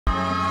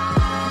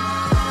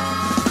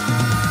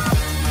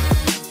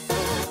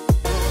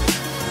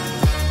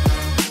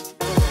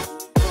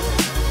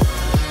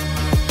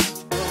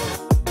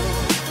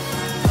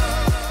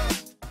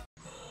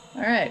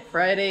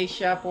Friday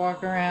shop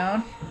walk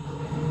around.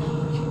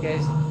 Let you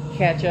guys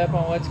catch up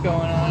on what's going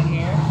on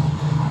here.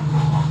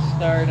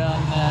 Start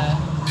on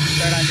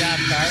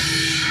John's car.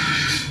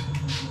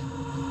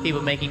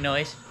 People making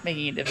noise,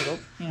 making it difficult,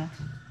 you know,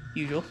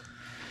 usual.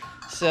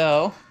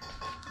 So,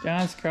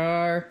 John's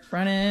car,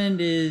 front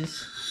end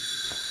is,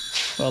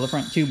 well, the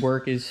front tube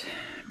work is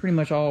pretty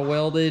much all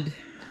welded.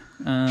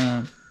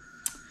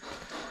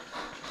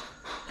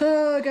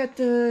 Got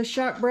the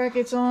shock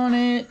brackets on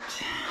it.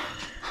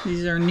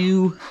 These are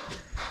new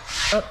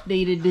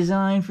updated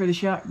design for the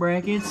shock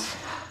brackets.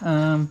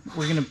 We're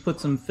gonna put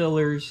some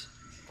fillers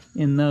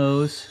in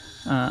those,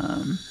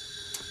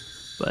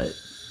 but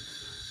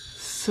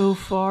so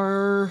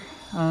far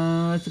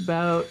that's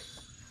about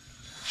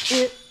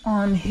it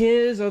on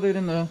his, other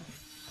than the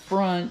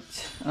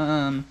front.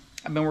 I've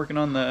been working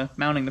on the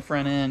mounting the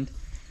front end.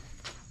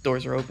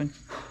 Doors are open,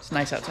 it's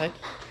nice outside.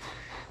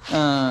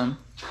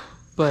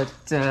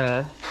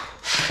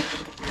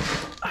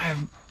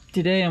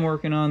 Today I'm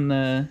working on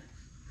the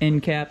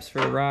end caps for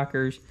the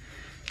rockers.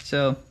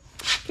 So,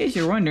 in case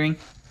you're wondering,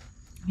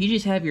 you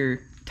just have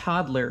your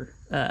toddler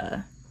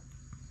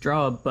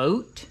draw a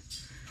boat.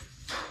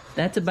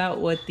 That's about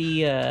what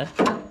the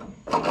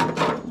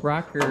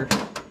rocker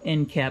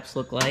end caps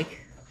look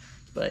like.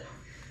 But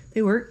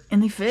they work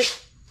and they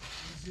fit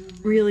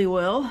really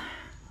well.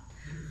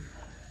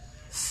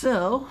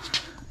 So,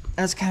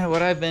 that's kind of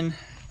what I've been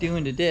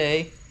doing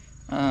today.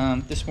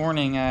 This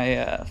morning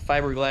I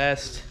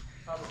fiberglassed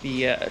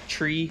the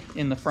tree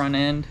in the front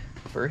end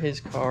for his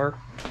car.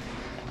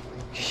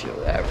 Show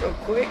that real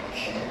quick.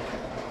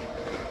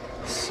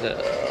 So,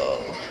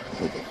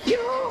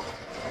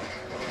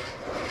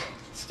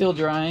 still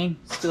drying,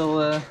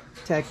 still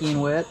tacky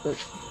and wet, but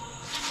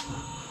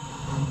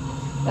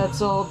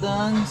that's all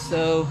done.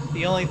 So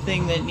the only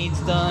thing that needs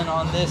done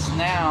on this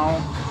now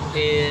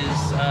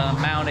is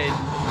mounted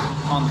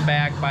on the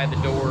back by the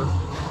door.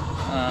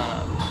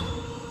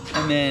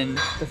 And then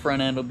the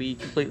front end will be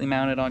completely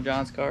mounted on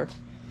John's car.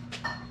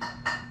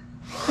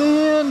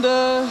 And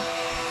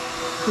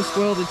this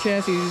welded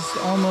chassis is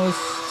almost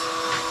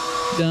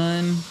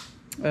done.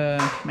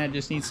 Matt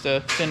just needs to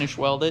finish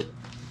weld it.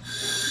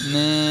 And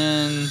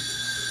then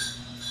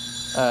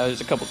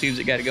there's a couple tubes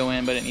that got to go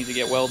in, but it needs to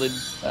get welded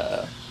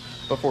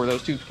before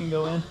those tubes can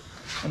go in.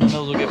 And then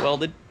those will get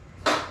welded.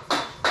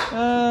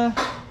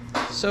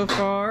 So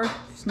far,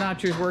 this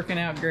notcher's working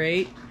out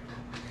great.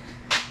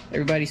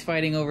 Everybody's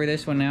fighting over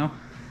this one now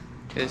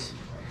because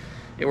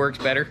it works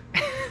better.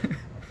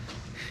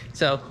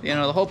 So, you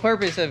know, the whole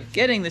purpose of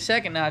getting the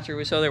second notcher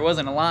was so there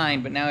wasn't a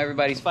line, but now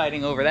everybody's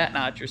fighting over that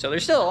notcher. So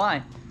there's still a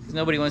line because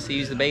nobody wants to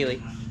use the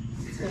Bailey.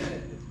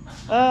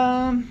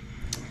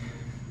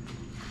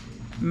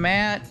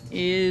 Matt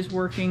is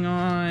working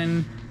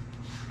on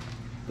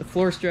the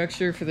floor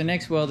structure for the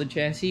next welded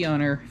chassis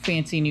on our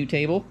fancy new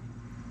table.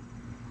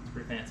 It's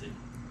pretty fancy.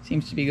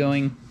 Seems to be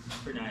going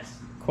pretty nice.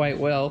 Quite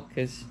well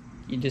because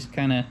you just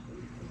kind of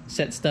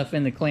set stuff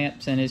in the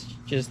clamps and it's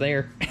just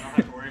there. I don't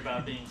have to worry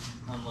about being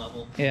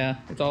unlevel. Yeah,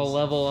 it's all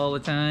level all the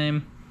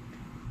time.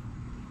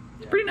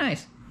 It's pretty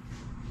nice.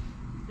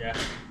 Yeah,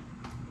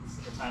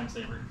 it's a time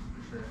saver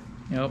for sure.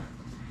 Yep.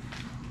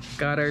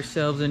 Got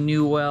ourselves a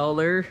new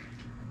welder.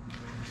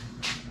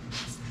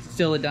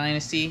 Still a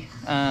Dynasty,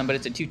 but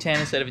it's a 210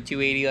 instead of a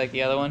 280 like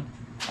the other one.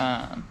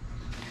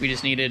 We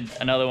just needed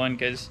another one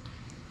because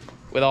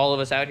with all of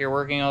us out here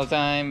working all the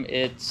time,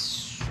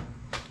 it's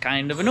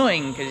kind of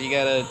annoying because you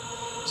gotta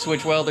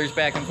switch welders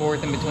back and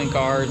forth in between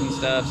cars and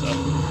stuff. So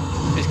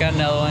just got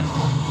another one,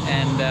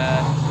 and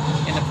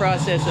in the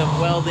process of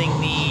welding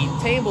the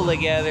table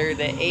together,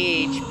 the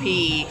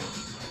AHP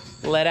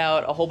let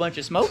out a whole bunch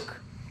of smoke.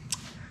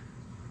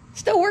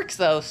 Still works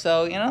though,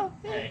 so you know,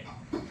 Hey.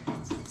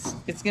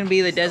 it's gonna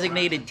be the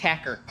designated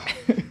tacker.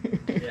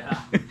 Yeah.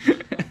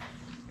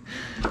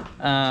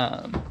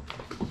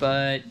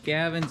 But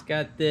Gavin's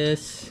got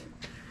this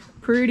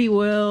pretty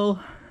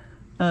well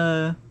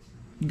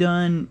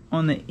done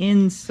on the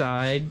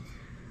inside.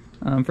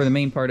 For the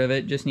main part of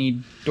it, just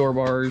need door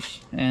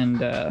bars and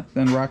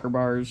then rocker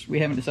bars. We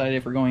haven't decided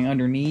if we're going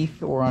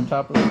underneath or on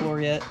top of the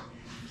floor yet,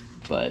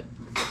 but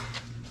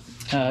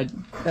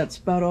that's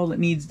about all that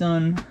needs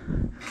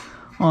done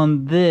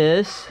on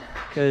this,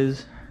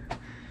 because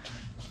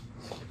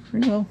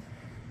pretty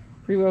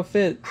well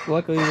fit.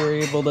 Luckily we were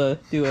able to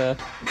do a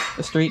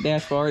straight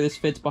dash bar. This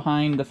fits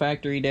behind the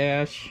factory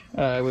dash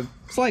with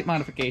slight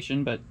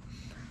modification, but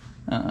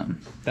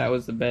that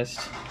was the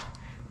best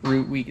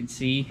route we could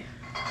see.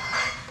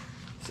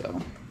 So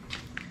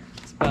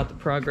it's about the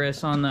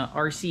progress on the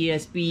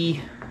RCSB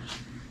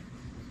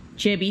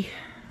Chevy.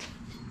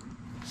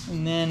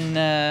 And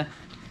then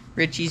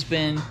Richie's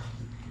been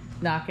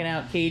knocking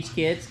out cage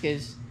kits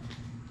because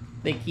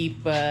they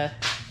keep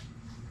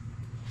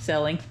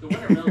selling. The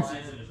winter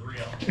realization is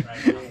real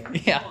right now.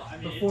 Yeah. I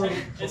mean,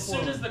 as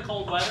soon as the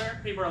cold weather,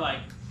 people are like,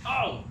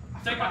 oh,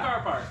 take my car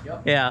apart.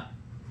 Yep. Yeah.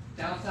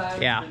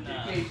 Downside. Yeah.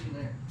 Vacation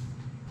there.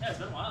 Yeah, it's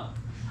been a while.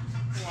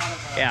 It's been a lot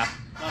of, Yeah.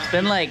 lot of It's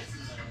been like,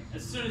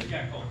 as soon as it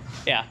got cold.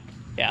 yeah.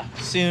 yeah,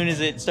 as soon as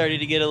it started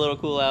to get a little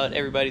cool out,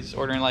 everybody's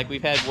ordering. Like,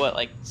 we've had, what,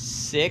 like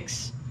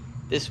 6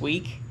 this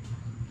week?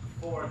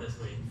 4 this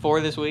week.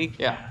 4 this week?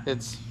 Yeah,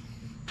 it's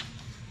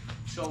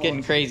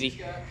getting crazy.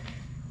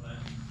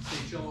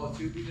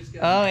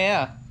 Oh,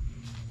 yeah.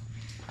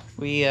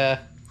 We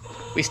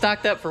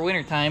stocked up for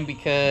wintertime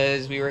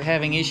because we were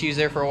having issues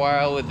there for a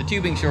while with the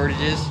tubing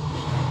shortages.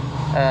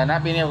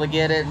 Not being able to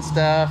get it and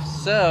stuff.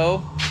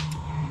 So,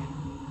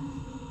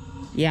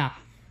 yeah.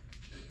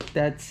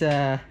 That's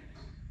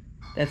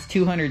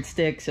 200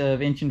 sticks of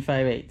 1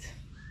 5/8".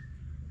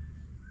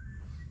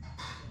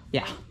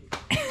 Yeah.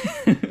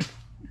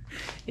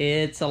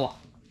 It's a lot.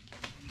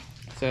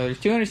 So there's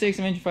 200 sticks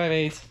of 1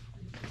 5/8".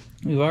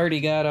 We've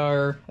already got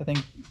our, I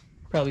think,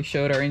 probably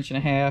showed our 1.5 inches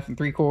and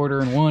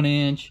 3/4 and 1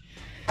 inch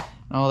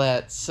and all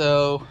that.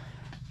 So,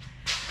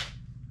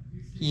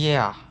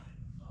 yeah,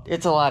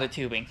 it's a lot of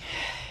tubing.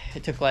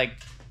 It took like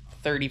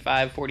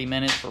 35-40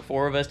 minutes for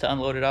 4 of us to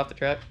unload it off the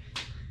truck.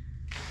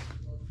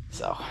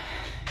 So,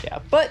 yeah,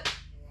 but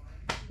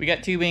we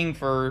got tubing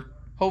for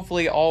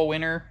hopefully all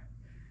winter,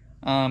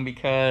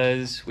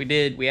 because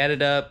we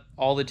added up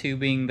all the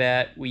tubing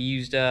that we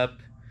used up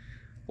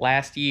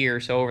last year.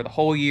 So over the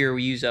whole year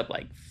we used up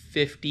like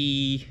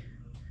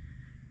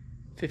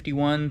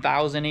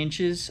 51,000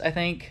 inches, I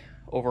think,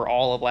 over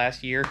all of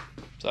last year.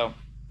 So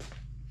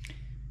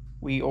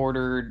we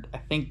ordered, I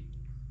think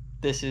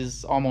this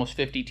is almost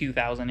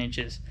 52,000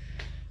 inches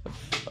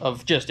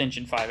of just 1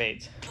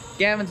 5/8".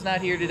 Gavin's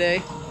not here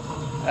today.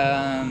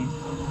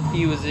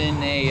 He was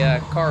in a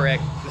car wreck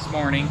this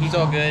morning. He's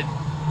all good.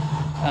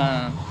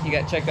 He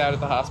got checked out at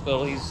the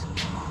hospital.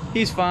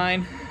 He's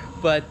fine,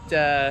 but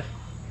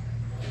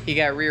he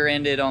got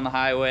rear-ended on the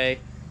highway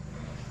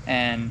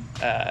and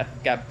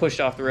got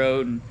pushed off the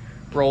road and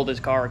rolled his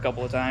car a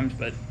couple of times,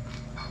 but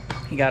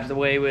he got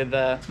away with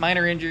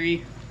minor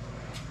injury,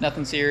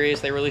 nothing serious.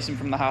 They released him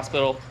from the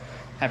hospital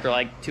after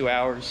like 2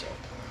 hours.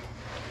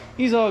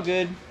 He's all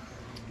good.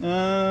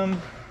 But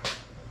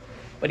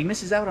he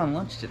misses out on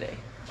lunch today.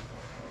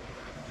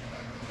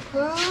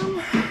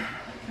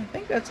 I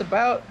think that's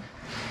about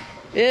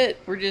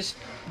it. We're just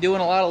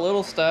doing a lot of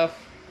little stuff.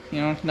 You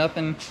know,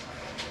 nothing,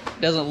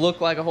 doesn't look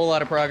like a whole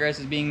lot of progress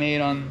is being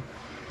made on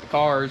the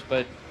cars,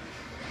 but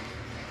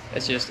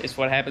it's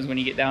what happens when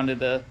you get down to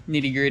the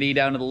nitty gritty,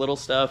 down to the little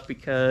stuff,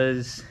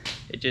 because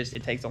it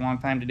takes a long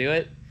time to do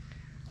it.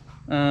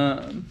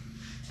 But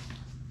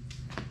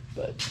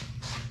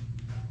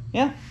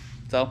yeah,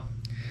 so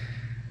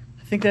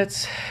I think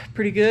that's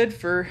pretty good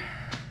for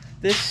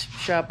this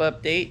shop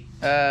update.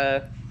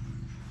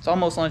 It's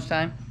almost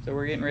lunchtime, so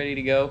we're getting ready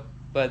to go.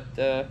 But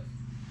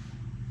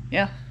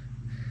yeah,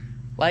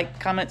 like,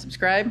 comment,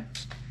 subscribe.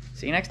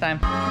 See you next time.